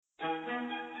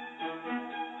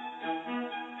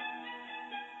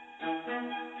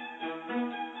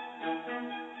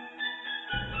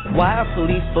Why are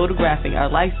police photographing our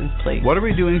license plates? What are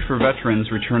we doing for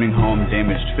veterans returning home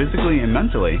damaged physically and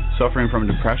mentally, suffering from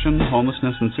depression,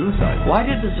 homelessness, and suicide? Why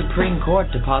did the Supreme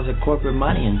Court deposit corporate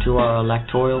money into our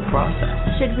electoral process?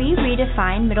 Should we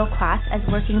redefine middle class as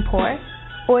working poor?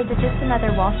 Or is it just another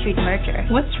Wall Street merger?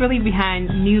 What's really behind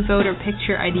new voter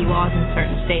picture ID laws in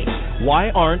certain states?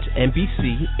 Why aren't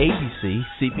NBC, ABC,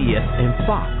 CBS, and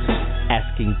Fox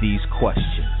asking these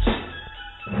questions?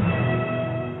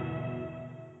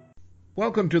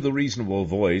 Welcome to the Reasonable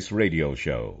Voice radio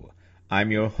show.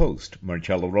 I'm your host,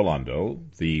 Marcello Rollando,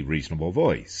 the Reasonable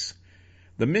Voice.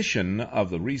 The mission of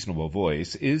the Reasonable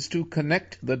Voice is to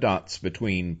connect the dots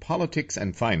between politics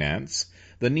and finance,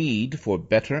 the need for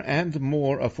better and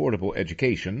more affordable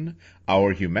education,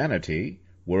 our humanity,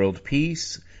 world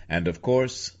peace, and, of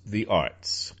course, the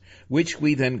arts, which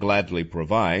we then gladly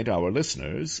provide our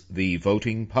listeners, the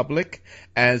voting public,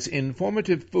 as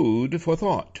informative food for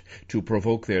thought to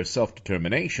provoke their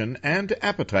self-determination and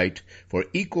appetite for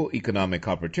equal economic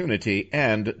opportunity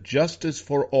and justice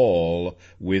for all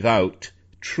without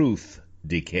truth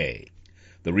decay.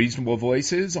 The Reasonable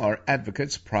Voices are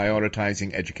advocates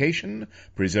prioritizing education,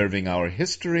 preserving our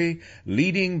history,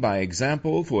 leading by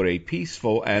example for a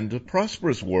peaceful and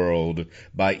prosperous world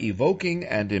by evoking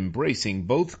and embracing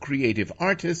both creative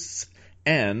artists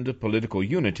and political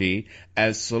unity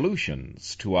as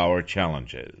solutions to our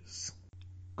challenges.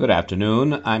 Good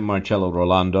afternoon. I'm Marcello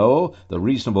Rollando, the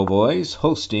Reasonable Voice,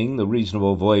 hosting the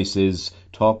Reasonable Voices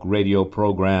talk radio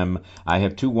program. I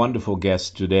have two wonderful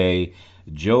guests today,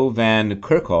 Joe Van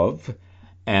Kerhov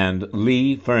and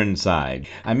Lee Fearnside.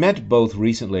 I met both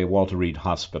recently at Walter Reed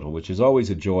Hospital, which is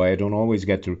always a joy. I don't always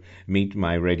get to meet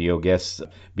my radio guests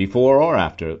before or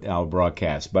after our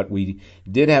broadcast, but we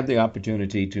did have the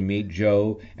opportunity to meet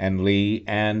Joe and Lee,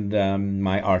 and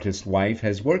my artist wife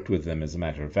has worked with them, as a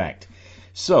matter of fact.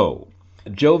 So,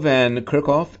 Joe Van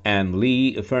Kerhov and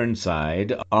Lee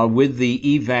Fearnside are with the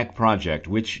EVAC Project,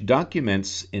 which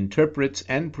documents, interprets,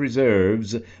 and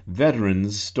preserves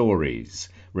veterans' stories.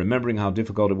 Remembering how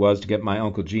difficult it was to get my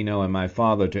Uncle Gino and my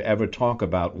father to ever talk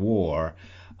about war,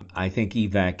 I think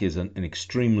EVAC is an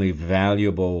extremely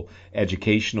valuable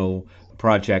educational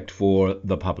project for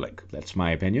the public. That's my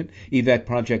opinion. EVAC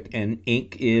Project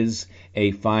Inc. is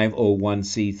a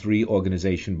 501c3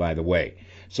 organization, by the way.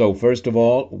 So first of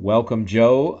all, welcome,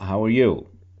 Joe. How are you?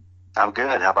 I'm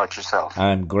good. How about yourself?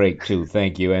 I'm great, too.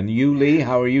 Thank you. And you, Lee,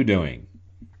 how are you doing?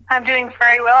 I'm doing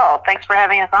very well. Thanks for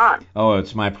having us on. Oh,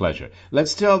 it's my pleasure.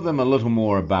 Let's tell them a little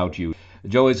more about you.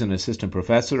 Joe is an assistant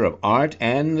professor of art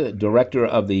and director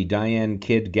of the Diane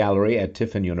Kidd Gallery at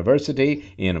Tiffin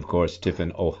University in, of course,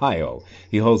 Tiffin, Ohio.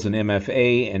 He holds an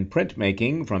MFA in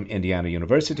printmaking from Indiana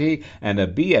University and a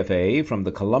BFA from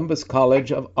the Columbus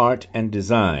College of Art and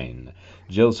Design.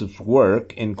 Joseph's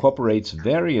work incorporates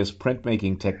various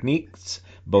printmaking techniques,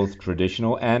 both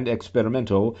traditional and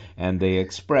experimental, and they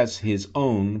express his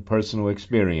own personal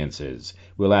experiences.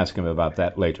 We'll ask him about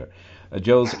that later.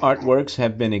 Joe's artworks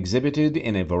have been exhibited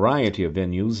in a variety of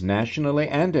venues nationally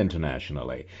and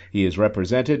internationally. He is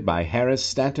represented by Harris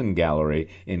Stanton Gallery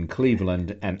in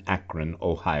Cleveland and Akron,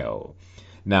 Ohio.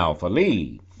 Now for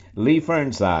Lee. Lee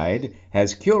Fearnside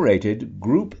has curated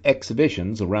group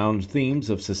exhibitions around themes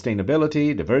of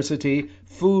sustainability, diversity,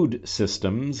 food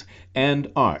systems, and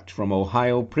art from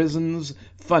Ohio prisons,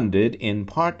 funded in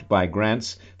part by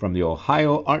grants from the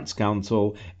Ohio Arts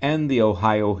Council and the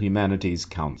Ohio Humanities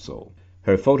Council.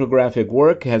 Her photographic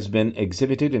work has been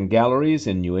exhibited in galleries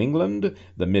in New England,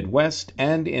 the Midwest,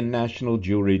 and in national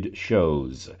juried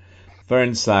shows.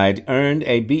 Fearnside earned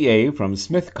a BA from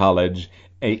Smith College,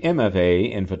 a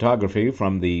MFA in photography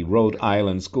from the Rhode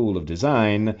Island School of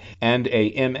Design, and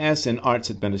a MS in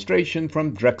Arts Administration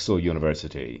from Drexel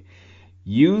University.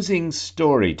 Using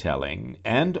storytelling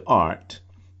and art,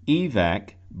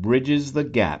 EVAC bridges the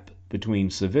gap between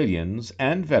civilians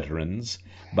and veterans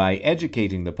by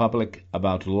educating the public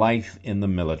about life in the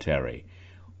military.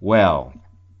 Well,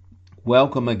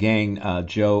 welcome again,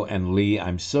 Joe and Lee.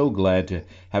 I'm so glad to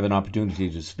have an opportunity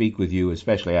to speak with you,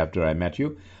 especially after I met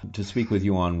you, to speak with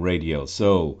you on radio.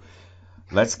 So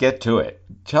let's get to it.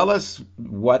 Tell us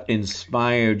what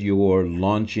inspired your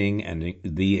launching and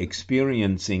the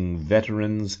Experiencing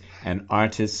Veterans and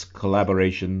Artists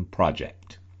Collaboration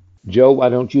Project. Joe, why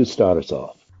don't you start us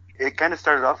off? It kind of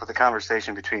started off with a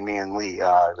conversation between me and Lee.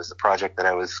 It was a project that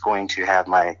I was going to have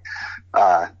my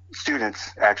students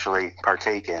actually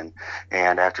partake in.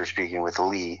 And after speaking with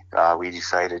Lee, we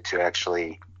decided to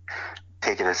actually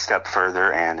take it a step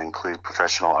further and include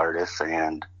professional artists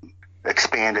and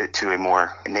expand it to a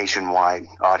more nationwide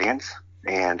audience.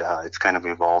 And it's kind of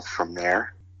evolved from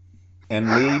there. And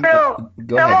Lee, So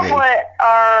go some ahead, of Lee. what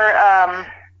our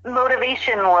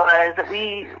motivation was that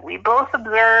we both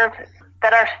observed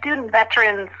that our student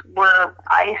veterans were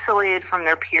isolated from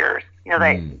their peers. You know,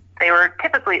 they were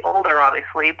typically older,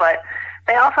 obviously, but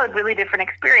they also had really different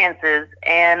experiences,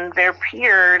 and their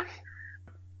peers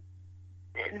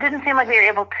didn't seem like they were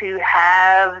able to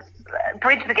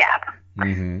bridge the gap.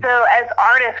 Mm-hmm. So as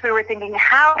artists, we were thinking,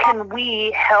 how can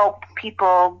we help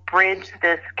people bridge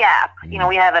this gap? You know,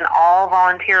 we have an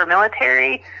all-volunteer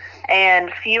military,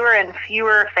 and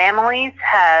fewer families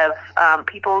have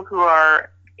people who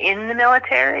are in the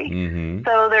military. Mm-hmm.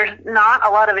 So there's not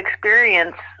a lot of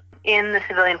experience in the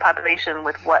civilian population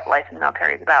with what life in the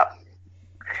military is about.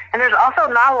 And there's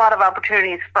also not a lot of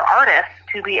opportunities for artists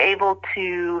to be able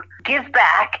to give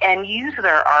back and use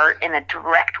their art in a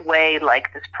direct way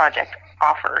like this project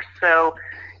offers. So,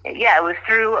 yeah, it was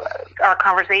through our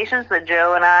conversations that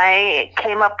Joe and I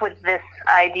came up with this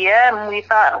idea, and we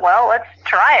thought, well, let's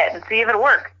try it and see if it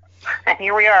works. And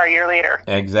here we are a year later.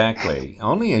 Exactly.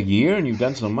 Only a year, and you've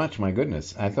done so much. My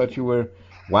goodness. I thought you were,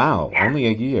 wow, only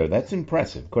a year. That's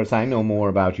impressive. Of course, I know more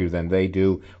about you than they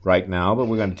do right now, but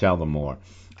we're going to tell them more.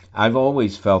 I've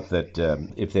always felt that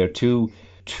if there are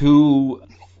two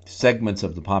segments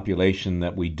of the population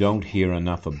that we don't hear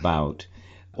enough about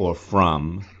or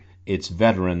from, it's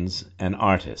veterans and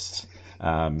artists.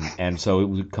 And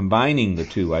so combining the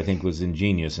two, I think, was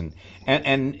ingenious, and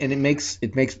it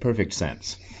makes perfect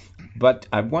sense. But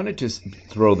I wanted to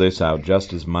throw this out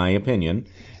just as my opinion.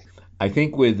 I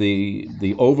think with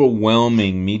the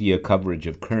overwhelming media coverage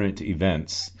of current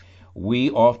events, we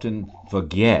often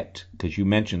forget, because you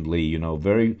mentioned, Lee,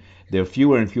 there are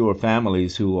fewer and fewer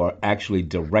families who are actually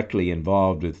directly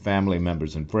involved with family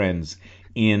members and friends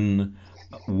in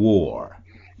war.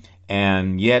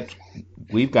 And yet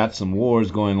we've got some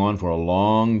wars going on for a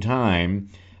long time,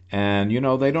 and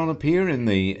they don't appear in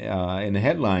the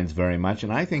headlines very much,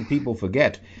 and I think people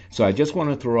forget. So I just want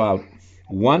to throw out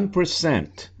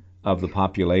 1% of the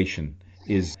population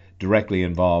is directly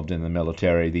involved in the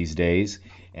military these days,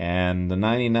 and the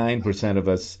 99% of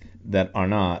us that are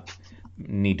not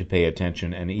need to pay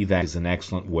attention, and EVAC is an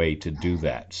excellent way to do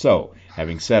that. So,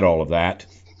 having said all of that,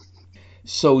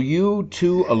 so you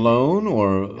two alone,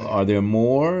 or are there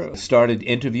more, started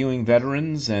interviewing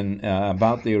veterans and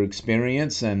about their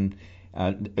experience? And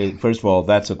first of all,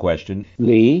 that's a question.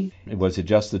 Lee, was it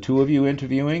just the two of you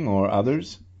interviewing, or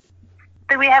others?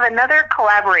 So we have another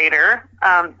collaborator,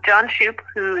 John Shoup,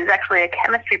 who is actually a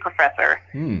chemistry professor,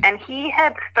 and he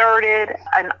had started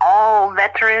an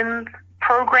all-veterans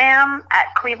program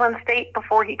at Cleveland State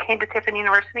before he came to Tiffin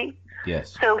University.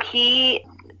 Yes. So he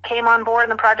came on board in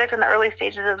the project in the early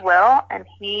stages as well, and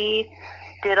he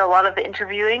did a lot of the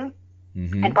interviewing,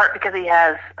 in part because he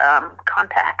has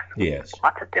contacts with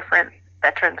lots of different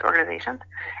veterans organizations.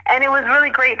 And it was really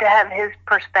great to have his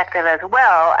perspective as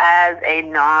well as a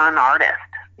non-artist.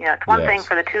 It's one thing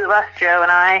for the two of us, Joe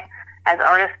and I, as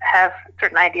artists, have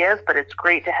certain ideas, but it's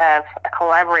great to have a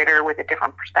collaborator with a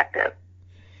different perspective.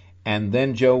 And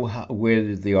then, Joe, where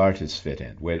did the artists fit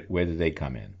in? Where did they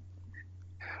come in?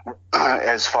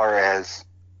 As far as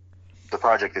the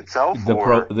project itself?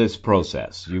 This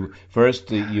process. You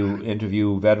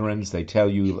interview veterans, they tell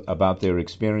you about their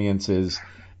experiences,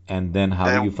 and then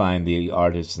how do you find the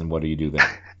artists, and what do you do then?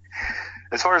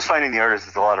 As far as finding the artists,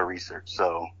 it's a lot of research.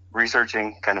 So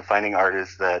researching, kind of finding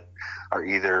artists that are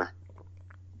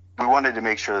we wanted to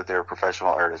make sure that they were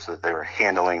professional artists, that they were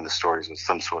handling the stories with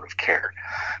some sort of care.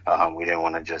 We didn't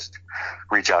want to just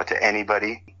reach out to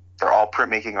anybody. They're all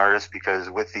printmaking artists because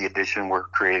with the edition, we're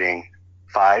creating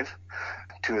 5.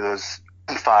 2 of those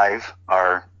 5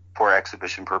 are for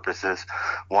exhibition purposes.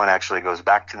 1 actually goes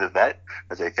back to the vet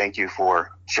as a thank you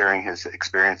for sharing his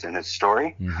experience and his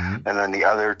story. And then the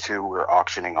other 2 we're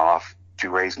auctioning off to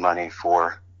raise money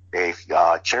for a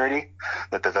charity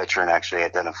that the veteran actually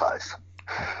identifies.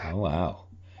 Oh, wow.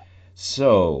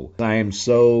 So I am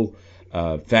so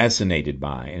fascinated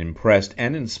by and impressed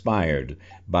and inspired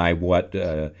by what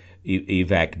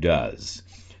EVAC does.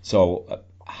 So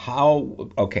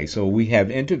so we have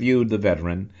interviewed the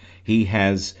veteran. He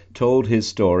has told his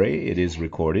story. It is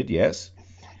recorded, yes?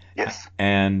 Yes.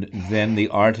 And then the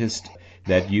artist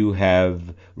that you have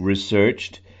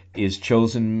researched is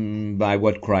chosen by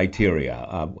what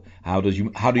criteria? How do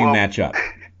you match up?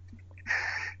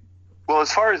 Well,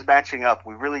 as far as matching up,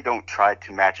 we really don't try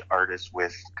to match artists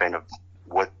with kind of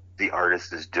what the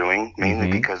artist is doing,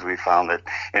 mainly because we found that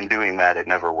in doing that, it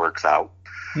never works out.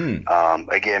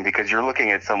 Again, because you're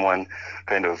looking at someone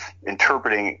kind of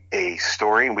interpreting a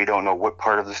story, and we don't know what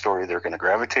part of the story they're going to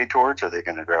gravitate towards. Are they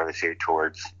going to gravitate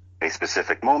towards a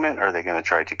specific moment? Are they going to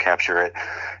try to capture it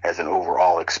as an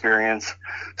overall experience?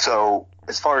 So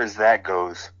as far as that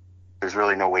goes, there's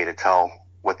really no way to tell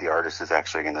what the artist is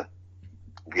actually going to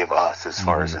give us as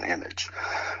far as an image.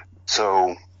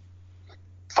 So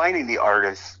finding the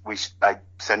artist, I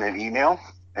send an email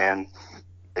and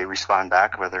they respond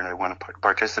back whether they want to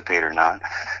participate or not.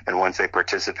 And once they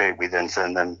participate, we then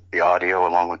send them the audio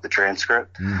along with the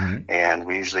transcript. And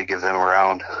we usually give them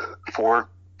around 4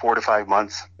 to 5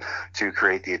 months to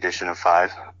create the edition of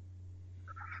 5.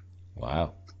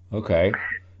 Wow. Okay.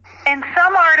 And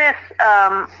some artists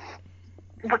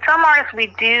we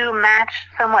do match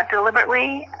somewhat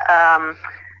deliberately.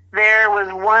 There was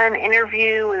one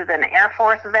interview with an Air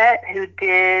Force vet who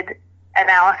did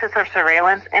analysis of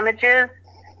surveillance images,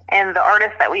 and the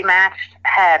artist that we matched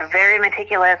had very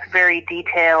meticulous, very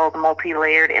detailed,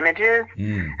 multi-layered images.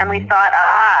 And we thought,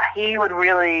 he would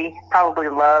really probably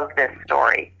love this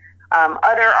story.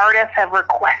 Other artists have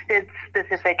requested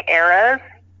specific eras,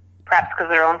 perhaps because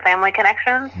of their own family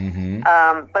connections.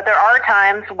 But there are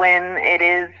times when it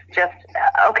is just,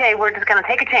 okay, we're just going to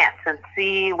take a chance and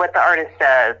see what the artist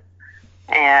does.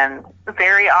 And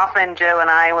very often, Joe and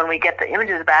I, when we get the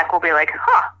images back, we'll be like,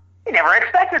 we never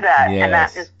expected that. Yes. And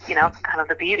that is, kind of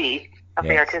the beauty of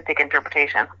the artistic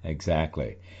interpretation.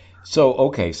 Exactly.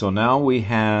 So now we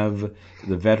have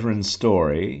the veteran's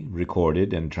story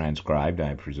recorded and transcribed,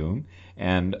 I presume,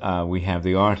 and we have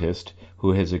the artist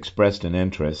who has expressed an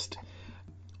interest.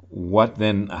 What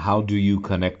then? How do you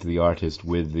connect the artist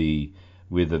with the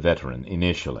veteran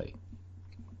initially?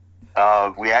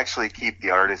 We actually keep the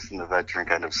artist and the veteran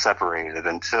kind of separated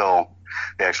until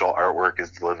the actual artwork is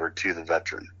delivered to the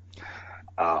veteran.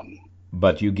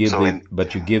 But you give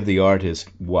the artist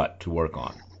what to work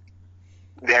on?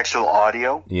 The actual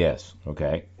audio. Yes.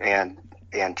 Okay. And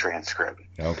transcript.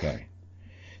 Okay.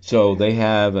 So they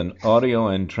have an audio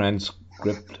and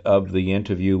transcript of the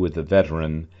interview with the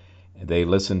veteran. They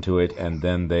listen to it and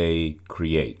then they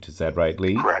create. Is that right,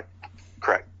 Lee? Correct.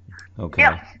 Okay.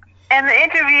 Yep. And the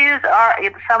interviews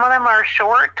some of them are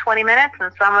short, 20 minutes,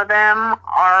 and some of them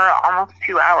are almost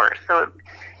 2 hours. So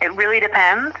it really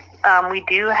depends. We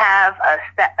do have a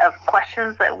set of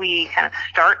questions that we kind of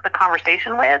start the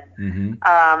conversation with.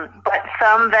 But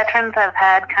some veterans have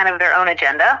had kind of their own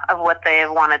agenda of what they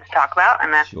have wanted to talk about,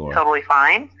 and that's totally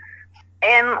fine.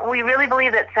 And we really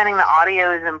believe that sending the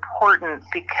audio is important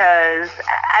because,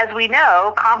 as we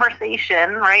know,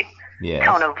 conversation, right? Yes.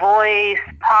 Tone of voice,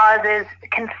 pauses,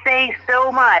 can say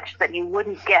so much that you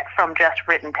wouldn't get from just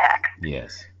written text.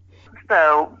 Yes.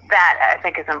 So that, I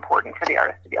think, is important for the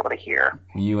artist to be able to hear.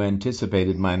 You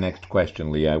anticipated my next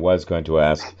question, Lee. I was going to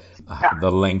ask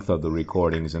the length of the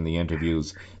recordings and the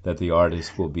interviews that the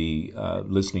artist will be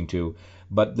listening to.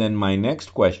 But then my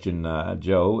next question,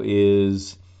 Joe,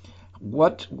 is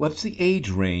what's the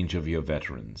age range of your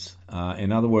veterans?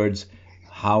 In other words,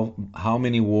 how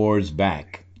many wars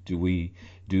back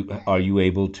are you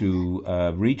able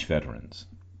to reach veterans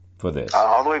for this?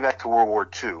 All the way back to World War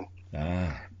II.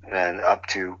 And up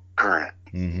to current,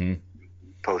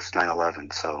 post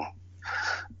 9/11. So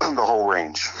the whole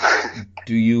range.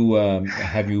 Do you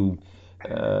have you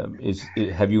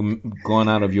gone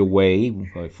out of your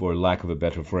way, for lack of a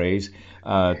better phrase,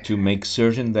 to make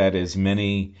certain that as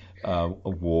many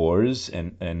wars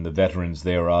and the veterans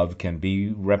thereof can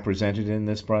be represented in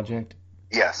this project?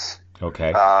 Yes.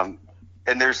 Okay.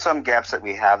 And there's some gaps that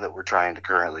we have that we're trying to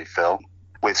currently fill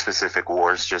with specific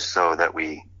wars, just so that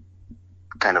we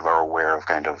kind of are aware of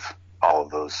kind of all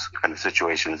of those kind of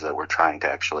situations that we're trying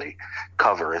to actually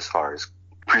cover as far as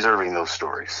preserving those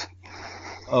stories.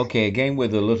 Okay, again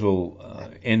with a little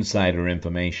insider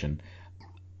information,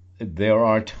 there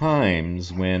are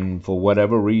times when, for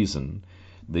whatever reason,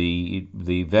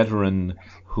 the veteran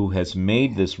who has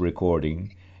made this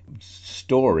recording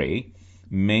story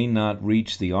may not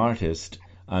reach the artist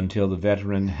until the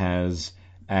veteran has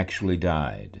actually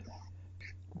died.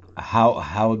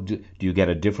 How do you get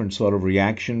a different sort of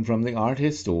reaction from the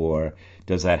artist, or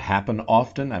does that happen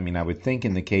often? I mean, I would think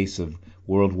in the case of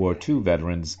World War II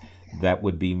veterans that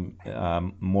would be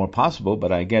more possible,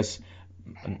 but I guess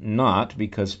not,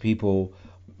 because people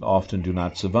often do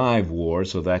not survive war,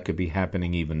 so that could be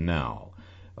happening even now.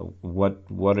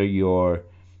 What are your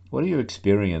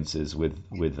experiences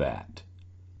with that,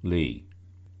 Lee?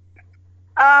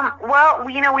 Well,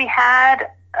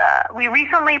 we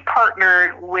recently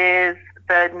partnered with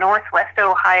the Northwest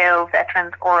Ohio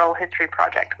Veterans Oral History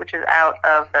Project, which is out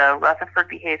of the Rutherford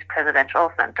B. Hayes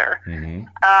Presidential Center.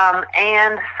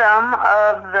 And some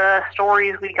of the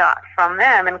stories we got from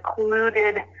them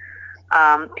included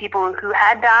people who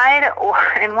had died, or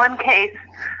in one case,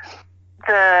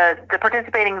 the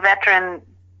participating veteran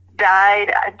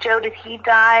died. Joe, did he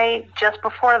die just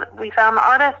before we found the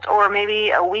artist, or maybe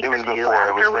a week or two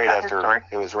after we got his story?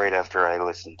 It was right after I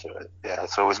listened to it. Yeah,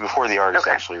 so it was before the artist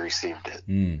actually received it.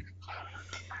 Mm.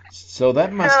 So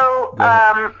that must...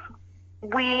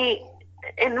 we,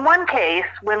 in one case,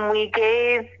 when we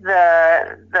gave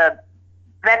the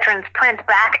veteran's print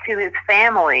back to his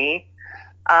family,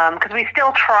 because we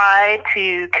still try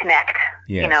to connect,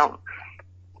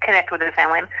 connect with his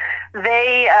family,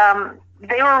 they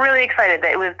were really excited.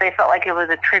 They felt like it was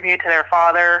a tribute to their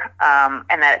father,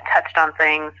 and that it touched on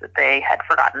things that they had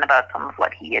forgotten about some of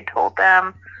what he had told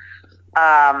them.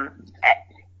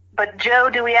 But Joe,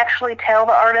 do we actually tell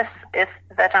the artists if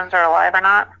veterans are alive or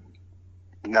not?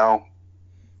 No.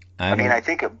 I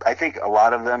think a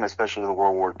lot of them, especially the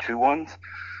World War II ones,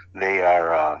 they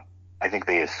are. I think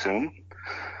they assume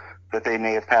that they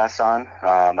may have passed on.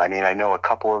 I know a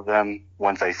couple of them.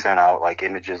 Once I sent out like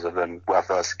images of them with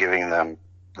us giving them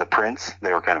the prints,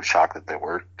 they were kind of shocked that they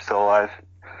were still alive.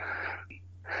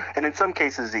 And in some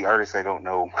cases, the artist, I don't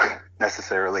know,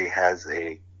 necessarily has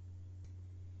a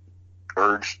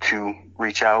urge to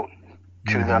reach out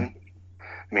to them.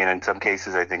 I mean, in some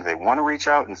cases, I think they want to reach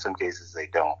out. In some cases, they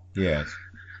don't. Yes.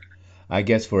 I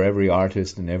guess for every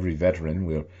artist and every veteran,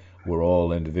 we're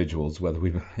all individuals. Whether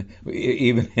we,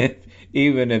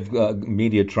 even if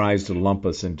media tries to lump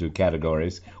us into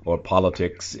categories or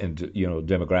politics into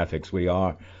demographics, we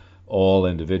are all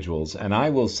individuals. And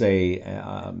I will say,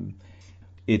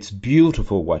 it's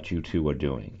beautiful what you two are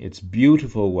doing. It's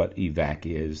beautiful what EVAC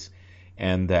is,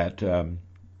 and that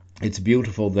it's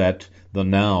beautiful that the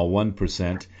now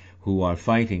 1% who are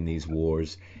fighting these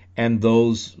wars, and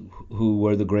those who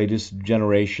were the greatest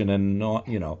generation, and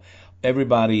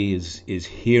everybody is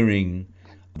hearing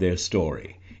their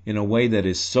story in a way that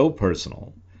is so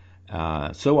personal,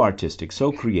 so artistic,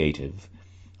 so creative,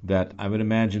 that I would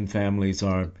imagine families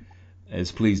are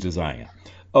as pleased as I am.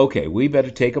 Okay, we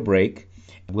better take a break.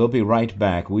 We'll be right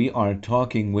back. We are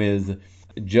talking with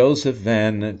Joseph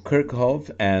Van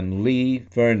Kerhov and Lee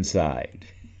Fearnside,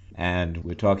 and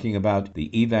we're talking about the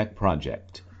EVAC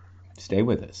Project. Stay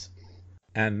with us.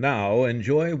 And now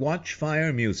enjoy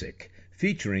Watchfire music,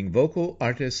 featuring vocal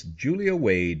artist Julia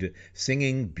Wade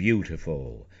singing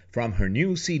Beautiful from her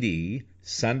new CD,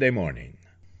 Sunday Morning.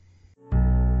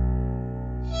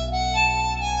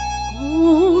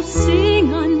 Oh,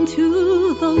 sing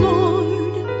unto the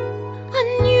Lord a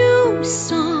new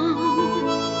song.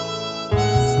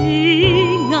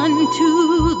 Sing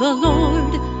unto the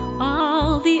Lord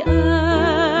all the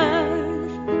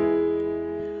earth.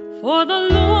 For the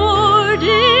Lord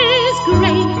is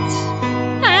great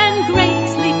and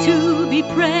greatly to be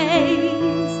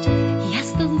praised.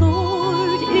 Yes, the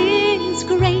Lord is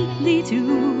greatly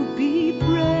to be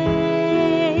praised.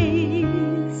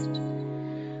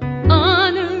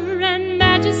 Honor and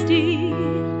majesty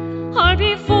are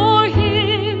before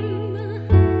him.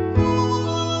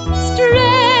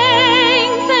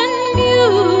 Strength and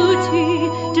beauty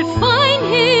define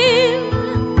him.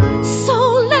 So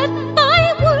let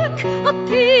thy work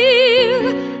appear,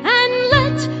 and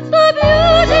let the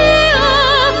beauty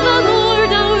of the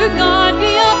Lord our God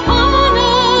be upon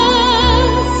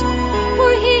us.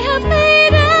 For he hath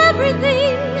made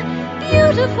everything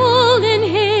beautiful in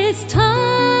his time.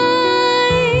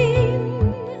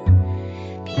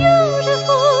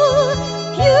 Beautiful,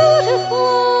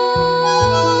 beautiful,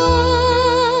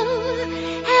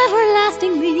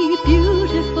 everlastingly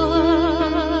beautiful.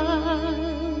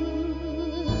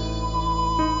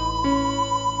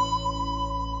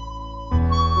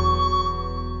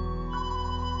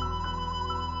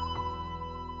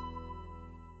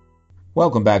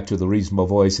 Welcome back to the Reasonable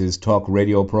Voices talk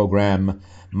radio program.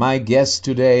 My guests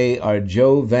today are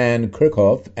Joe Van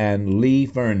Kerhov and Lee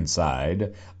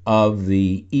Fearnside of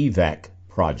the EVAC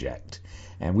Project.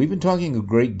 And we've been talking a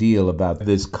great deal about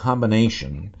this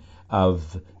combination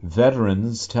of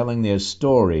veterans telling their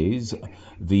stories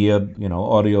via,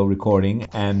 audio recording,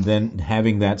 and then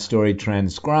having that story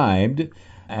transcribed,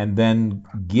 and then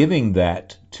giving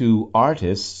that to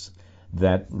artists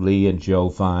that Lee and Joe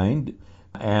find,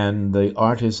 and the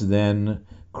artists then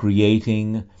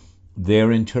creating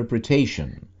their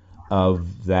interpretation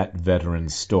of that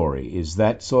veteran's story. Is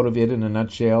that sort of it in a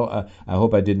nutshell? I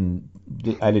hope I didn't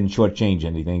shortchange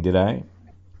anything, did I?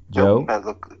 Joe?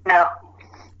 No.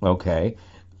 Okay.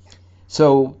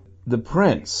 So the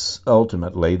prints,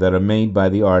 ultimately, that are made by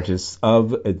the artists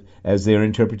as their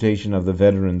interpretation of the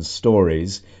veterans'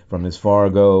 stories from as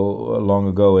long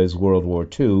ago as World War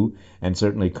II, and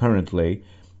certainly currently,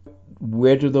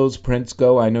 where do those prints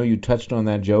go? I know you touched on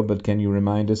that, Joe, but can you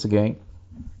remind us again?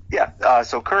 Yeah,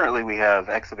 so currently we have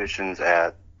exhibitions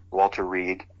at Walter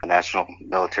Reed, the National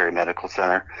Military Medical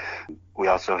Center. We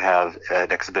also have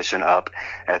an exhibition up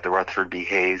at the Rutherford B.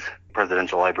 Hayes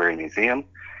Presidential Library Museum,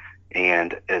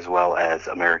 and as well as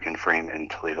American Frame in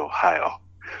Toledo, Ohio,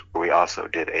 where we also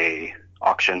did a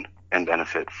auction and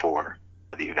benefit for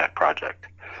the EVAC project.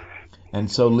 And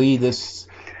so, Lee, this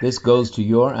goes to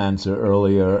your answer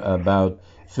earlier about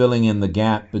filling in the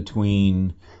gap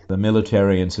between the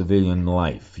military and civilian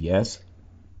life, yes?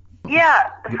 Yeah.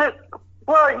 So,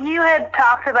 well, you had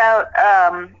talked about,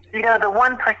 the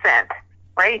 1%,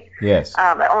 right? Yes.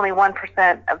 That only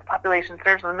 1% of the population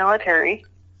serves in the military.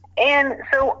 And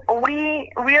so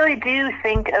we really do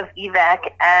think of EVAC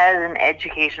as an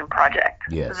education project.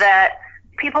 Yes. That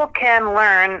people can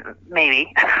learn,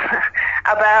 maybe,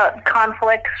 about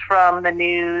conflicts from the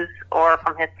news or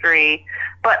from history,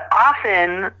 but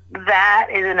often that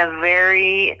is in a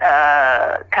very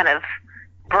kind of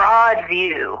broad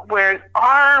view, whereas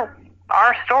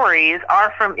our stories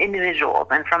are from individuals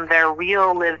and from their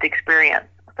real lived experience.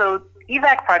 So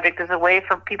EVAC Project is a way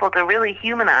for people to really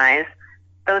humanize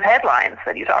those headlines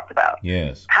that you talked about.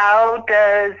 Yes. How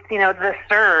does, the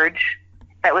surge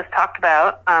that was talked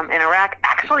about in Iraq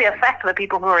actually affect the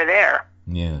people who are there?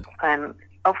 Yeah. And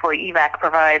hopefully EVAC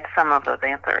provides some of those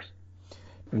answers.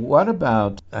 What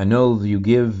about, I know you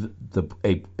give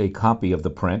a copy of the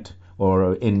print,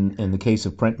 or in the case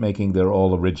of printmaking, they're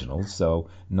all originals, so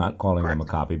not calling them a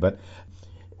copy, but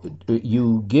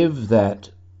you give that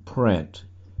print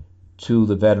to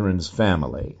the veteran's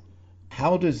family.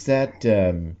 How does that,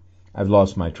 I've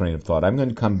lost my train of thought. I'm going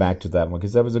to come back to that one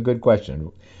because that was a good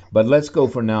question. But let's go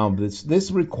for now.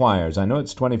 This requires, I know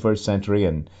it's 21st century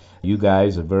and you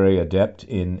guys are very adept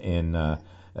in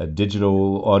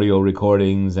digital audio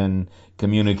recordings and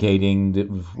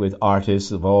communicating with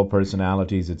artists of all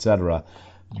personalities, etc.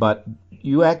 But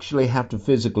you actually have to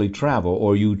physically travel,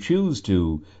 or you choose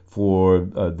to, for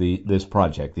this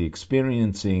project, the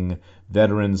Experiencing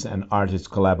Veterans and Artists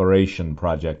Collaboration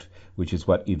Project, which is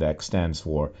what EVAC stands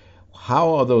for.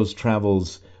 How are those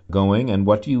travels going, and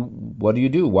what do you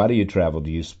do? Why do you travel?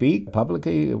 Do you speak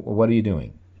publicly? What are you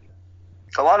doing?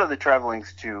 A lot of the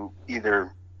traveling's to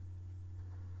either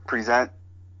present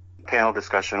panel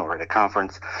discussion or at a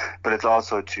conference, but it's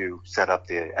also to set up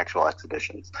the actual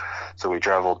exhibitions. So we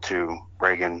traveled to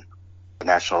Reagan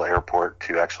National Airport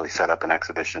to actually set up an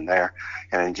exhibition there,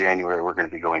 and in January we're going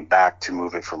to be going back to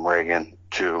move it from Reagan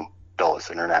to Dulles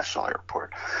International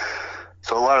Airport.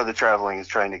 So a lot of the traveling is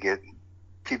trying to get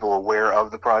people aware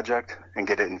of the project and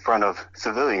get it in front of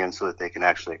civilians so that they can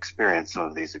actually experience some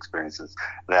of these experiences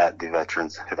that the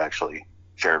veterans have actually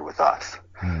shared with us.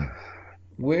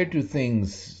 Where do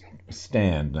things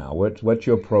stand now? What's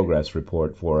your progress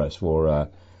report for us for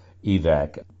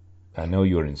EVAC? I know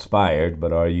you're inspired,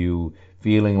 but are you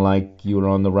feeling like you're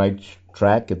on the right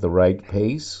track at the right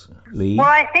pace, Lee? Well,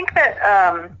 I think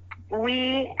that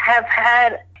we have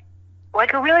had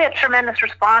a tremendous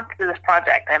response to this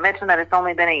project. I mentioned that it's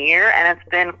only been a year, and it's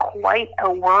been quite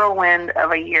a whirlwind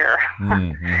of a year.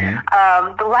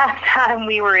 Mm-hmm. The last time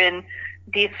we were in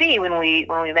D.C. when we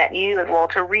met you at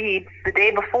Walter Reed, the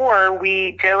day before,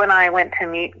 Joe and I went to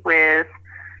meet with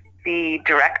the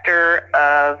director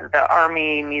of the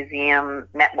Army Museum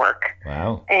Network.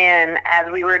 Wow. And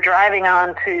as we were driving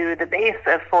on to the base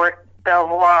of Fort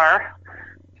Belvoir,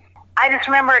 I just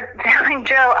remember telling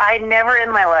Joe, I never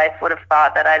in my life would have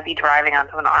thought that I'd be driving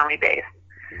onto an Army base.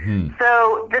 Mm-hmm.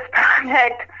 So this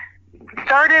project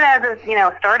started as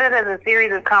a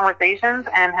series of conversations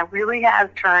and really has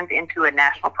turned into a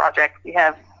national project. We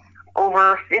have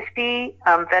over 50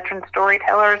 veteran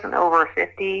storytellers and over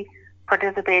 50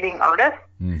 participating artists,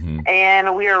 mm-hmm.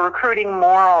 and we are recruiting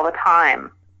more all the time.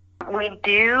 We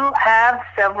do have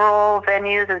several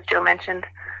venues, as Joe mentioned,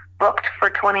 booked for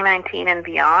 2019 and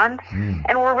beyond,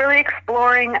 and we're really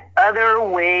exploring other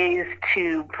ways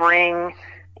to bring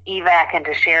EVAC and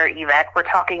to share EVAC. We're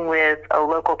talking with a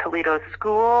local Toledo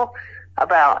school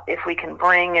about if we can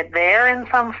bring it there in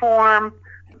some form.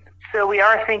 So we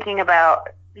are thinking about,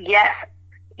 yes,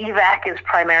 EVAC is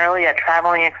primarily a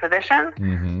traveling exhibition,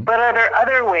 mm-hmm. but are there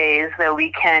other ways that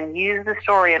we can use the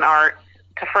story and art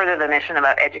to further the mission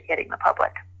about educating the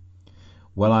public?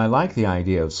 Well, I like the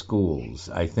idea of schools.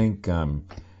 I think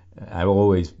I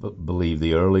always believe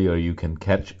the earlier you can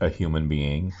catch a human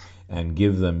being and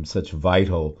give them such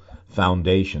vital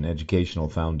foundation, educational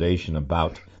foundation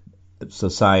about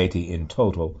society in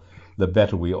total, the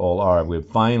better we all are. We're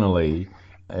finally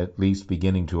at least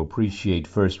beginning to appreciate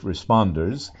first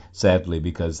responders, sadly,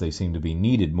 because they seem to be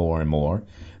needed more and more.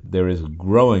 There is a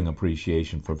growing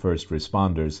appreciation for first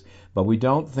responders, but we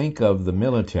don't think of the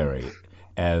military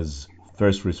as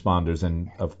first responders,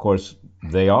 and of course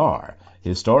they are.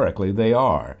 Historically, they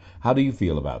are. How do you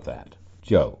feel about that,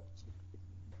 Joe?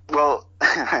 Well,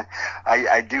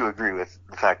 I do agree with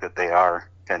the fact that they are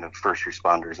kind of first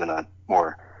responders in a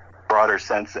more broader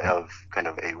sense of kind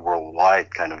of a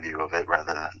worldwide kind of view of it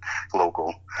rather than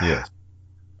local. Yes.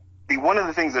 One of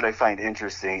the things that I find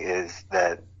interesting is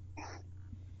that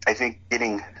I think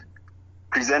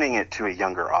presenting it to a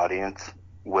younger audience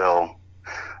will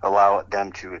allow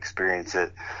them to experience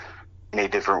it in a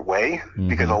different way,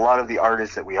 because a lot of the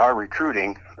artists that we are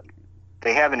recruiting,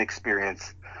 they have an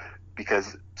experience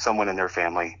because someone in their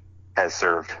family has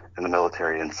served in the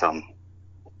military in some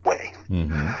way.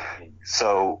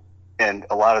 So, and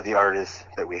a lot of the artists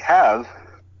that we have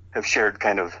shared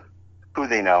kind of who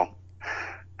they know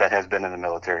that has been in the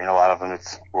military, and a lot of them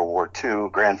it's World War II,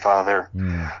 grandfather,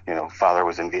 father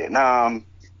was in Vietnam.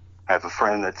 I have a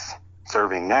friend that's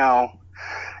serving now,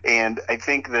 and I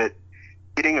think that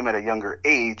getting them at a younger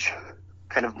age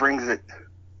kind of brings it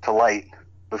to light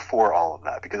before all of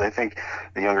that, because I think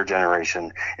the younger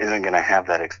generation isn't going to have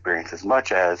that experience as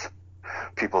much as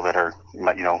people that are,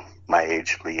 my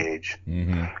age, Lee age,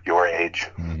 your age.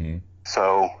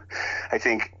 So I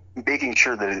think making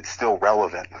sure that it's still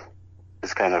relevant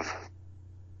is kind of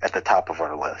at the top of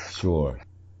our list. Sure.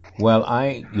 Well,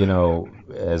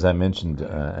 as I mentioned,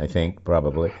 I think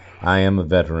probably, I am a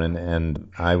veteran,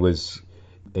 and I was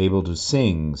able to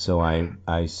sing, so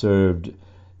I served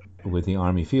with the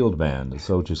Army Field Band, the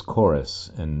Soldiers Chorus,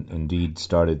 and indeed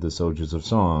started the Soldiers of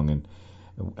Song,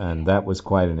 and that was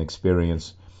quite an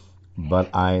experience. But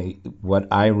what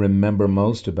I remember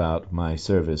most about my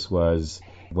service was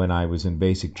when I was in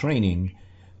basic training,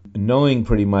 knowing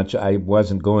pretty much I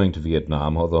wasn't going to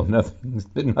Vietnam, although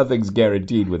nothing's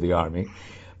guaranteed with the Army.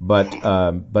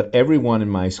 But everyone in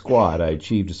my squad, I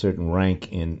achieved a certain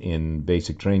rank in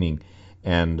basic training,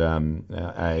 and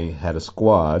I had a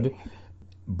squad,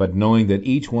 but knowing that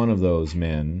each one of those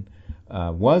men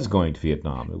was going to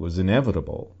Vietnam, it was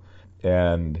inevitable.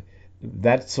 And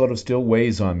that sort of still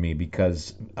weighs on me,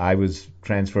 because I was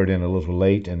transferred in a little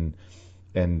late, and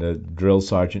the drill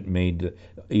sergeant made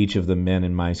each of the men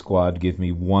in my squad give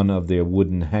me one of their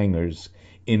wooden hangers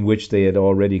in which they had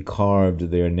already carved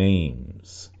their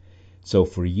names. So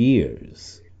for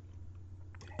years,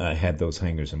 I had those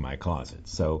hangers in my closet.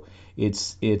 So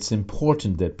it's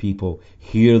important that people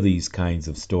hear these kinds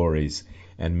of stories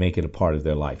and make it a part of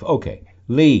their life. Okay,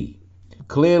 Lee,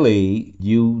 clearly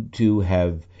you two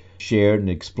have shared and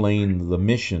explained the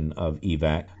mission of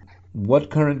EVAC. What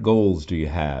current goals do you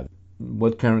have?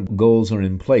 What current goals are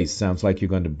in place? Sounds like you're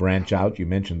going to branch out. You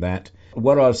mentioned that.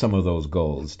 What are some of those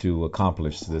goals to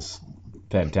accomplish this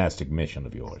fantastic mission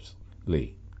of yours,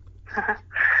 Lee?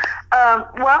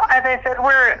 Well, as I said,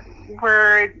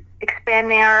 we're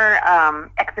expanding our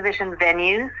exhibition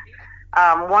venues.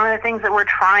 One of the things that we're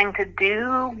trying to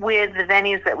do with the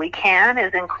venues that we can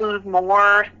is include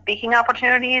more speaking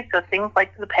opportunities, so things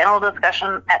like the panel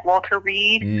discussion at Walter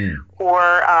Reed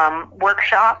or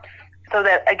workshops, so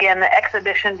that, again, the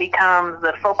exhibition becomes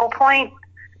the focal point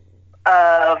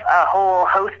of a whole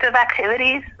host of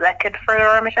activities that could further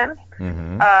our mission.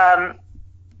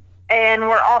 And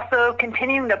we're also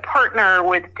continuing to partner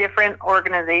with different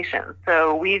organizations.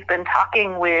 So we've been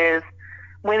talking with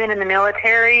Women in the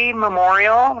Military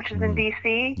Memorial, which is in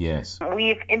D.C. Yes.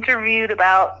 We've interviewed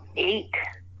about 8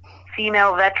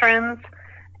 female veterans,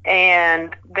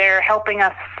 and they're helping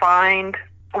us find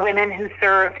women who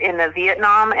served in the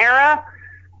Vietnam era.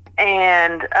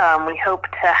 And we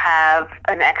hope to have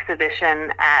an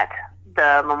exhibition at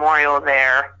the memorial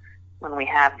there when we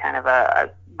have kind of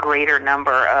a greater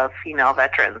number of female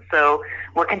veterans. So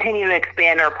we're continuing to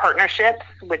expand our partnerships,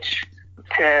 which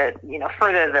to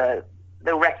further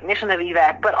the recognition of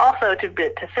EVAC, but also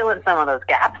to fill in some of those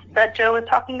gaps that Joe was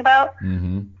talking about,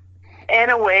 and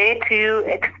a way to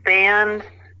expand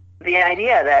the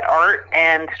idea that art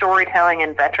and storytelling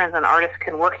and veterans and artists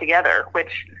can work together,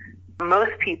 which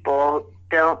most people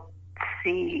don't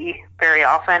see very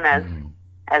often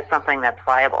as something that's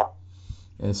viable.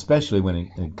 Especially when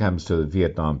it comes to the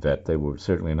Vietnam vet. They were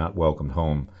certainly not welcomed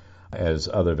home as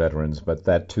other veterans, but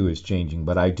that too is changing.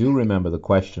 But I do remember the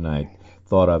question I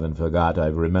thought of and forgot.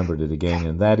 I've remembered it again,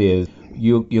 and that is,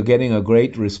 you're getting a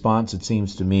great response, it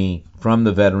seems to me, from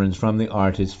the veterans, from the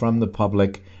artists, from the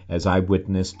public, as I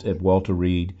witnessed at Walter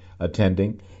Reed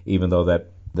attending, even though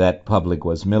that public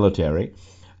was military.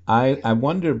 I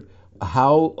wonder,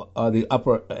 how are the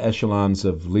upper echelons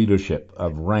of leadership,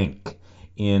 of rank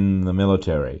in the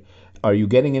military? Are you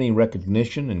getting any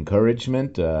recognition,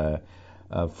 encouragement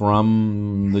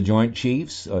from the Joint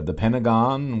Chiefs or the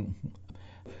Pentagon?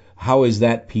 How is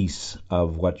that piece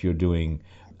of what you're doing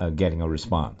getting a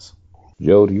response?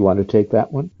 Joe, do you want to take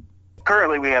that one?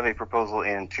 Currently, we have a proposal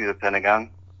into the Pentagon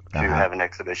to have an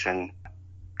exhibition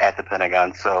at the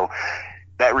Pentagon. So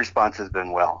that response has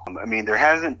been well. I mean, there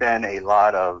hasn't been a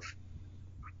lot of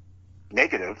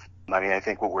negative. I mean, I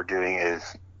think what we're doing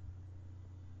is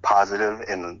positive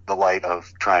in the light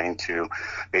of trying to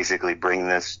basically bring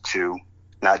this to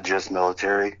not just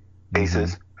military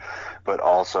bases, but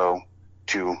also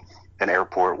to an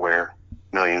airport where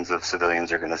millions of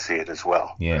civilians are going to see it as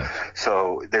well. Yeah.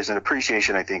 So there's an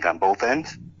appreciation, I think, on both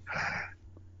ends.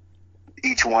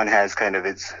 Each one has kind of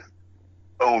its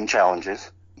own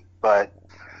challenges, but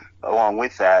along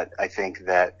with that, I think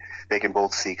that they can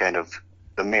both see kind of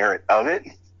the merit of it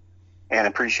and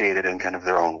appreciate it in kind of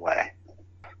their own way.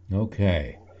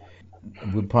 Okay.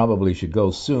 We probably should go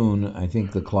soon. I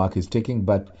think the clock is ticking,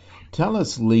 but tell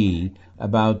us, Lee,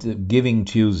 about Giving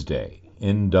Tuesday,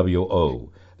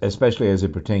 NWO, especially as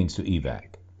it pertains to EVAC.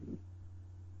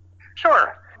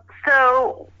 Sure.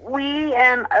 So we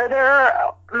and other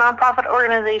nonprofit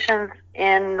organizations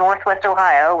in Northwest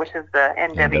Ohio, which is the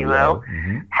NWO,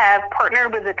 have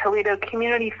partnered with the Toledo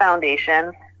Community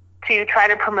Foundation to try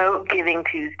to promote Giving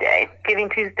Tuesday. Giving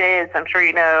Tuesday, as I'm sure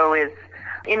you know, is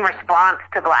in response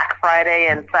to Black Friday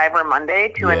and Cyber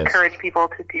Monday to encourage people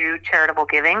to do charitable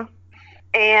giving.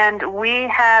 And we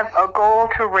have a goal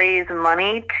to raise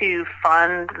money to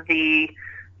fund the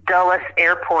Dulles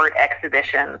Airport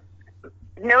exhibition.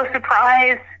 No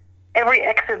surprise, every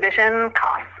exhibition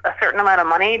costs a certain amount of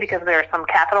money because there are some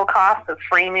capital costs of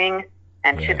framing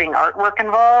and shipping artwork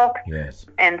involved. Yes.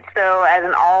 And so as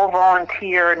an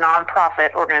all-volunteer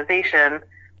nonprofit organization,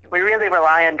 we really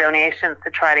rely on donations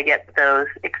to try to get those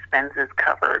expenses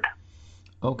covered.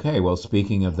 Okay, well,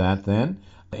 speaking of that then,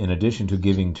 in addition to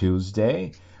Giving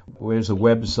Tuesday, where's a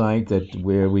website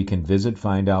where we can visit,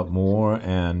 find out more,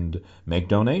 and make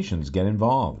donations, get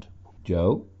involved?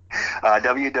 Joe?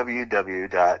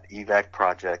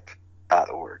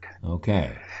 www.evacproject.org.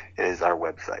 Okay. Is our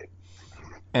website.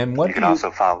 And what you can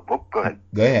also follow. Oh, go ahead.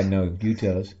 Go ahead. No, you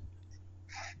tell us.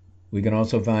 We can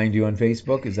also find you on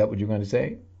Facebook. Is that what you're going to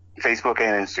say? Facebook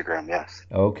and Instagram, yes.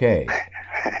 Okay.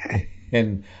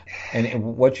 and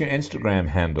what's your Instagram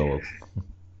handle?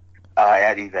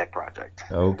 At EVAC Project.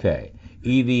 Okay.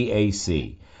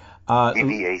 EVAC.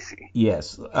 EVAC.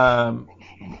 Yes.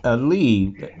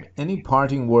 Lee, any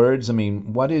parting words? I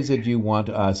mean, what is it you want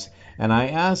us? And I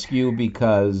ask you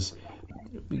because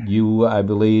you, I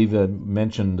believe,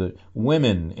 mentioned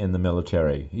women in the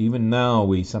military. Even now,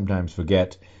 we sometimes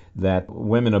forget that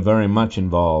women are very much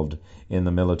involved in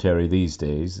the military these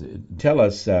days. Tell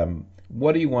us,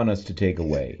 what do you want us to take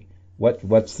away?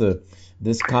 What's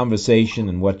this conversation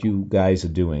and what you guys are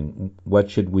doing?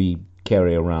 What should we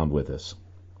carry around with us?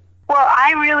 Well,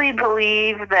 I really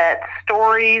believe that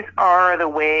stories are the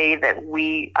way that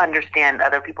we understand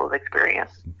other people's experience.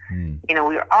 You know,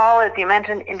 we are all, as you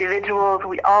mentioned, individuals.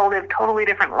 We all live totally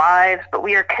different lives, but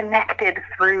we are connected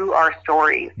through our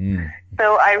stories.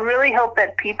 So I really hope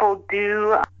that people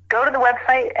do go to the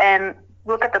website and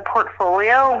look at the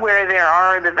portfolio where there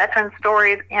are the veteran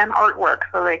stories and artwork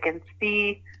so they can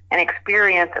see and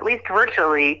experience, at least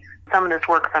virtually, some of this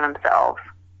work for themselves.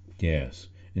 Yes.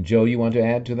 And Joe, you want to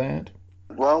add to that?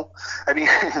 Well, I mean,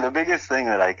 the biggest thing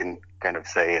that I can kind of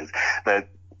say is that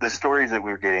the stories that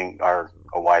we're getting are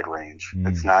a wide range.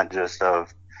 It's not just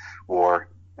of war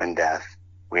and death.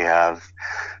 We have,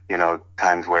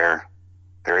 times where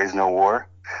there is no war,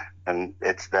 and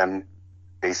it's them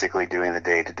basically doing the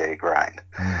day-to-day grind.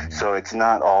 So it's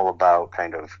not all about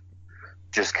kind of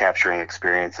just capturing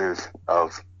experiences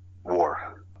of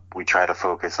war. We try to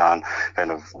focus on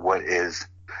kind of what is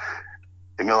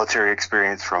the military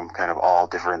experience from kind of all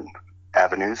different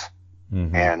avenues,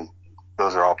 and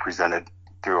those are all presented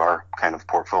through our kind of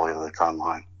portfolio that's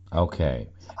online. Okay,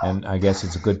 and I guess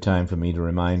it's a good time for me to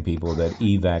remind people that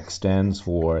EVAC stands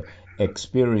for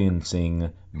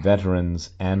Experiencing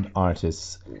Veterans and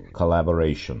Artists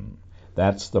Collaboration.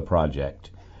 That's the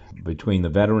project. Between the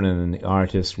veteran and the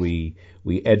artist, we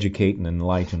educate and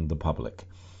enlighten the public.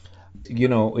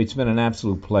 It's been an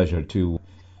absolute pleasure to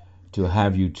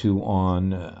have you two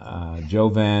on, Joe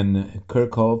Van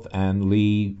Kerhov and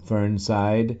Lee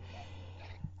Fearnside.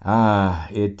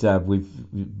 We've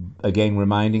again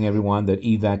reminding everyone that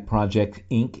EVAC Project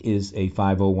Inc. is a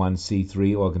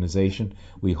 501c3 organization.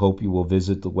 We hope you will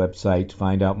visit the website,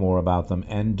 find out more about them,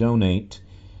 and donate.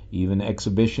 Even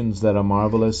exhibitions that are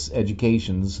marvelous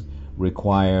educations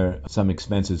require some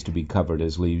expenses to be covered,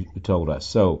 as Lee told us.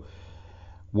 So,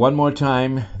 one more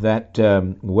time, that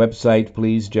website,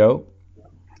 please, Joe.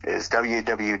 is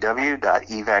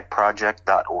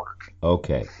www.evacproject.org.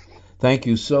 Okay. Thank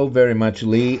you so very much,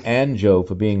 Lee and Joe,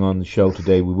 for being on the show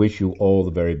today. We wish you all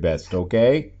the very best,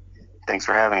 okay? Thanks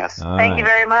for having us. Thank you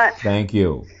very much. Thank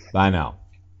you. Bye now.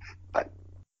 Bye.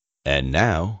 And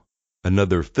now,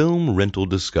 another film rental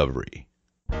discovery.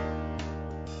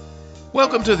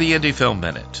 Welcome to the Indie Film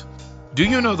Minute. Do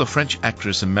you know the French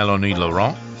actress Mélanie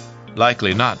Laurent?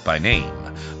 Likely not by name,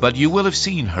 but you will have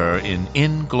seen her in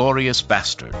Inglourious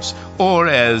Bastards, or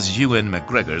as Ewan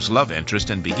McGregor's love interest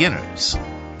in Beginners.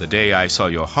 The Day I Saw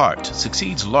Your Heart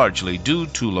succeeds largely due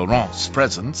to Laurent's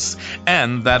presence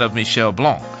and that of Michel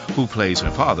Blanc, who plays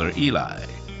her father, Eli.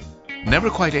 Never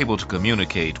quite able to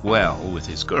communicate well with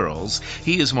his girls,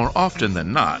 he is more often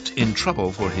than not in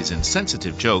trouble for his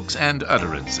insensitive jokes and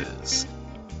utterances.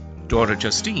 Daughter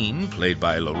Justine, played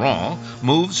by Laurent,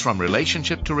 moves from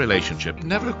relationship to relationship,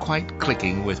 never quite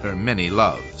clicking with her many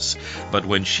loves. But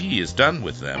when she is done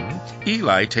with them,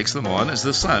 Eli takes them on as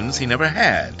the sons he never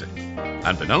had.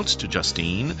 Unbeknownst to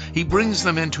Justine, he brings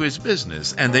them into his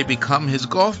business, and they become his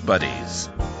golf buddies.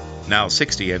 Now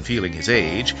 60 and feeling his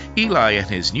age, Eli and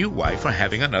his new wife are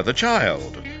having another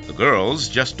child. The girls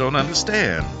just don't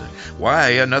understand.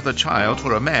 Why another child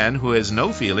for a man who has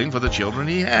no feeling for the children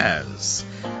he has?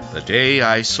 The Day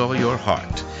I Saw Your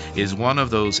Heart is one of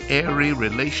those airy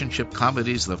relationship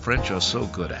comedies the French are so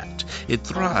good at. It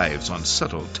thrives on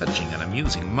subtle, touching, and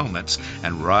amusing moments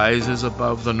and rises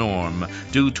above the norm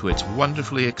due to its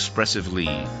wonderfully expressive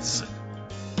leads.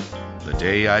 The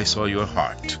Day I Saw Your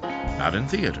Heart. Not in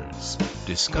theaters.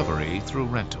 Discovery through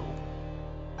rental.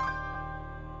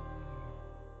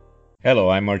 Hello,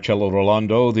 I'm Marcello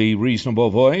Rollando, the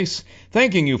Reasonable Voice,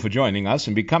 thanking you for joining us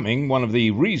and becoming one of the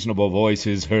reasonable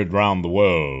voices heard round the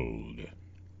world.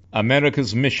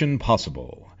 America's Mission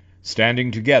Possible. Standing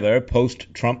together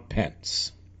post-Trump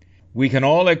Pence. We can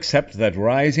all accept that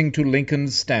rising to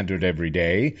Lincoln's standard every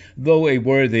day, though a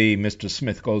worthy Mr.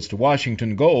 Smith goes to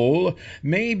Washington goal,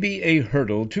 may be a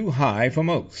hurdle too high for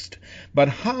most. But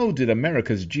how did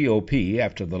America's GOP,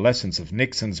 after the lessons of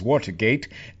Nixon's Watergate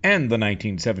and the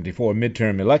 1974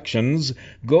 midterm elections,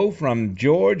 go from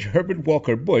George Herbert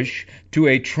Walker Bush to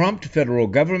a Trumped federal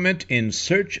government in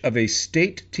search of a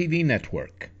state TV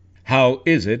network? How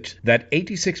is it that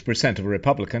 86% of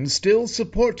Republicans still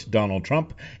support Donald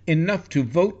Trump enough to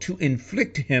vote to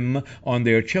inflict him on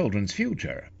their children's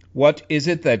future? What is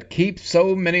it that keeps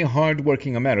so many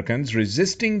hard-working Americans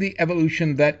resisting the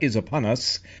evolution that is upon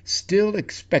us, still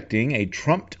expecting a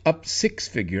trumped-up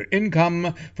six-figure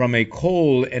income from a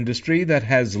coal industry that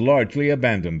has largely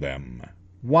abandoned them?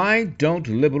 Why don't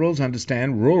liberals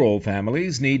understand rural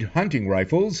families need hunting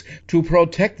rifles to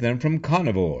protect them from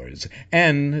carnivores?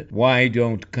 And why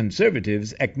don't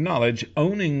conservatives acknowledge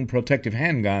owning protective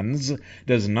handguns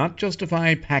does not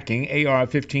justify packing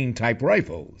AR-15 type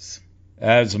rifles?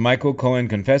 As Michael Cohen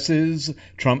confesses,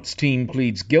 Trump's team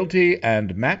pleads guilty,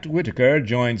 and Matt Whitaker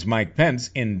joins Mike Pence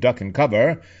in Duck and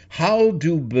Cover. How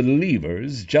do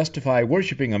believers justify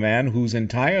worshiping a man whose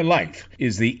entire life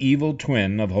is the evil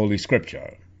twin of Holy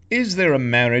Scripture? Is there a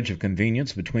marriage of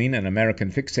convenience between an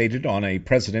American fixated on a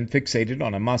president fixated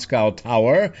on a Moscow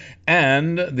tower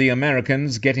and the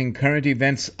Americans getting current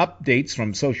events updates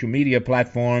from social media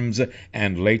platforms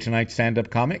and late-night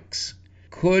stand-up comics?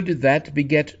 Could that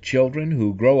beget children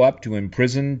who grow up to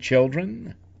imprison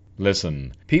children?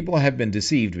 Listen, people have been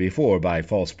deceived before by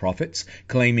false prophets,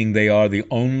 claiming they are the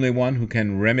only one who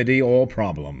can remedy all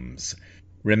problems.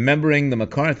 Remembering the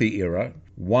McCarthy era,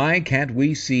 why can't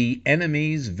we see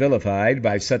enemies vilified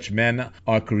by such men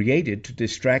are created to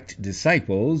distract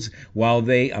disciples while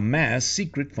they amass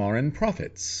secret foreign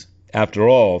profits? After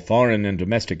all, foreign and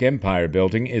domestic empire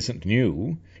building isn't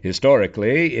new.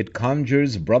 Historically, it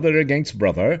conjures brother against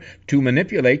brother to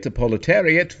manipulate the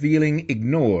proletariat feeling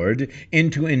ignored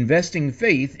into investing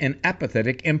faith in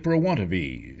apathetic emperor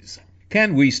wannabes.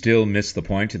 Can we still miss the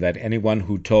point that anyone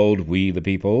who told we the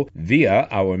people, via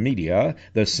our media,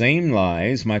 the same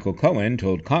lies Michael Cohen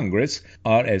told Congress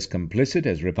are as complicit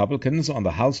as Republicans on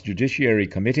the House Judiciary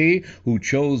Committee who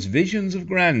chose visions of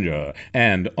grandeur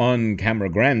and on-camera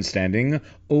grandstanding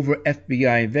over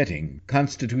FBI vetting,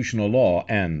 constitutional law,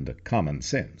 and common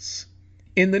sense?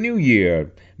 In the new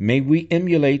year, may we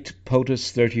emulate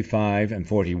POTUS 35 and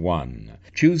 41,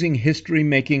 choosing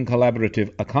history-making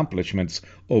collaborative accomplishments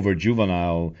over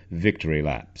juvenile victory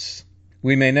laps.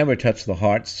 We may never touch the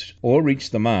hearts or reach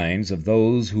the minds of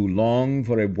those who long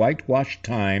for a whitewashed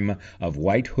time of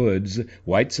white hoods,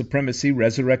 white supremacy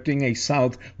resurrecting a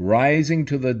South rising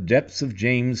to the depths of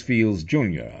James Fields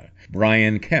Jr.,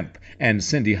 Brian Kemp, and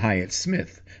Cindy Hyatt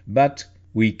Smith, but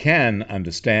we can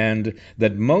understand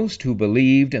that most who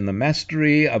believed in the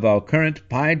mastery of our current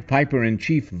Pied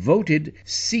Piper-in-Chief voted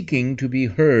seeking to be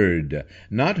heard,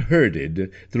 not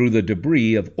herded through the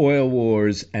debris of oil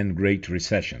wars and Great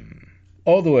Recession.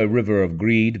 Although a river of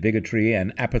greed, bigotry,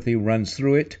 and apathy runs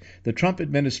through it, the Trump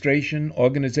administration,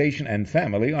 organization, and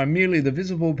family are merely the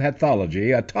visible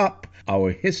pathology atop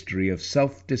our history of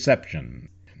self-deception.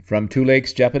 From Two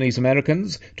Lakes Japanese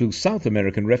Americans to South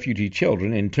American refugee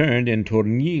children interned in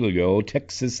Tornillo,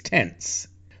 Texas tents.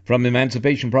 From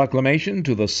Emancipation Proclamation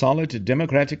to the solid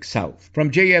Democratic South. From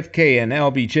JFK and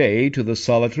LBJ to the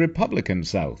solid Republican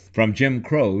South. From Jim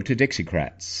Crow to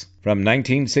Dixiecrats. From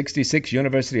 1966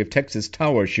 University of Texas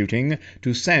Tower shooting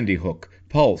to Sandy Hook,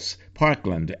 Pulse,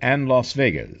 Parkland, and Las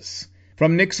Vegas.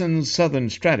 From Nixon's Southern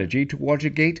strategy to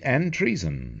Watergate and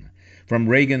treason. From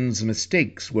Reagan's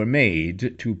mistakes were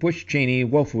made to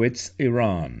Bush-Cheney-Wolfowitz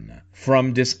Iran.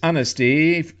 From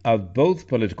dishonesty of both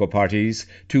political parties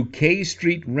to K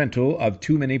Street rental of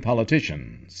too many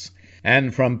politicians.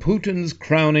 And from Putin's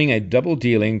crowning a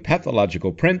double-dealing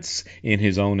pathological prince in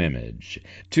his own image,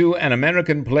 to an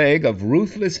American plague of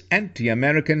ruthless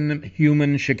anti-American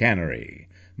human chicanery.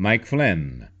 Mike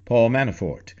Flynn, Paul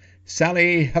Manafort,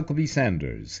 Sally Huckabee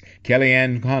Sanders,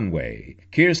 Kellyanne Conway,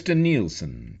 Kirstjen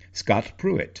Nielsen, Scott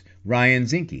Pruitt, Ryan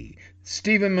Zinke,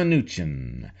 Stephen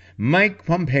Mnuchin, Mike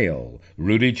Pompeo,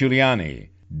 Rudy Giuliani,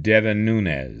 Devin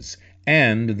Nunes,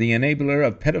 and the enabler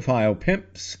of pedophile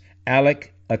pimps,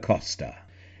 Alec Acosta.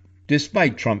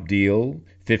 Despite Trump deal,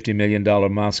 $50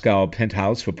 million Moscow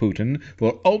penthouse for Putin,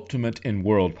 for ultimate in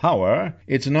world power,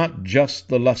 it's not just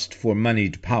the lust for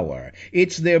moneyed power.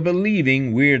 It's their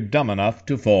believing we're dumb enough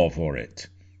to fall for it,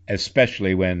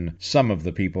 especially when some of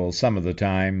the people, some of the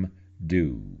time,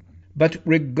 do. But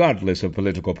regardless of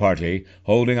political party,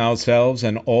 holding ourselves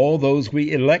and all those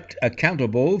we elect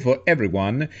accountable for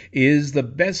everyone is the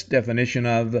best definition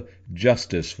of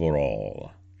justice for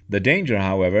all. The danger,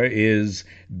 however, is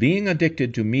being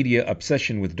addicted to media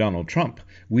obsession with Donald Trump.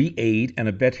 We aid and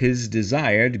abet his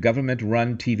desired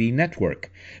government-run TV network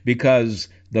because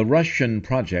the Russian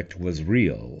project was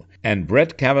real, and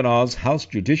Brett Kavanaugh's House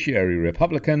Judiciary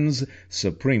Republicans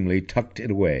supremely tucked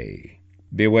it away.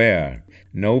 Beware.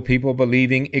 No people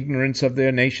believing ignorance of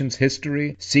their nation's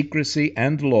history, secrecy,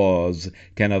 and laws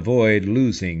can avoid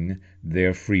losing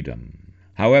their freedom.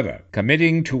 However,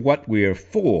 committing to what we're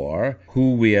for,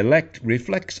 who we elect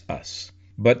reflects us.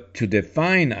 But to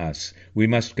define us, we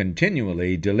must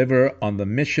continually deliver on the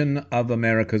mission of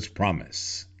America's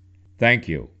promise. Thank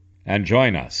you, and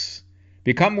join us.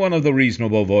 Become one of the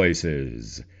reasonable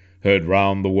voices heard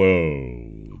round the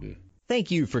world.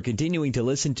 Thank you for continuing to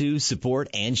listen to, support,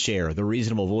 and share the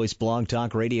Reasonable Voice Blog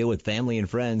Talk Radio with family and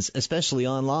friends, especially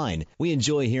online. We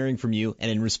enjoy hearing from you, and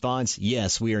in response,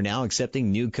 yes, we are now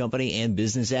accepting new company and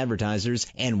business advertisers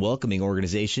and welcoming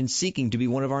organizations seeking to be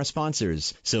one of our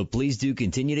sponsors. So please do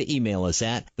continue to email us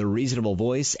at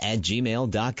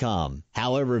thereasonablevoice@gmail.com.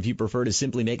 However, if you prefer to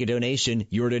simply make a donation,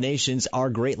 your donations are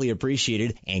greatly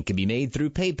appreciated and can be made through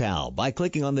PayPal by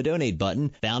clicking on the donate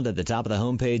button found at the top of the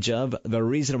homepage of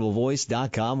thereasonablevoice.com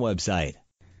website.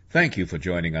 Thank you for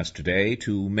joining us today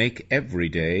to make every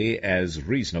day as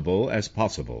reasonable as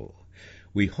possible.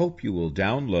 We hope you will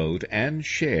download and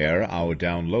share our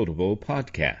downloadable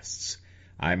podcasts.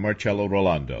 I'm Marcello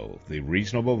Rollando, the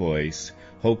Reasonable Voice,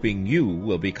 hoping you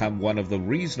will become one of the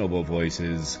reasonable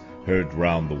voices heard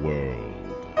round the world.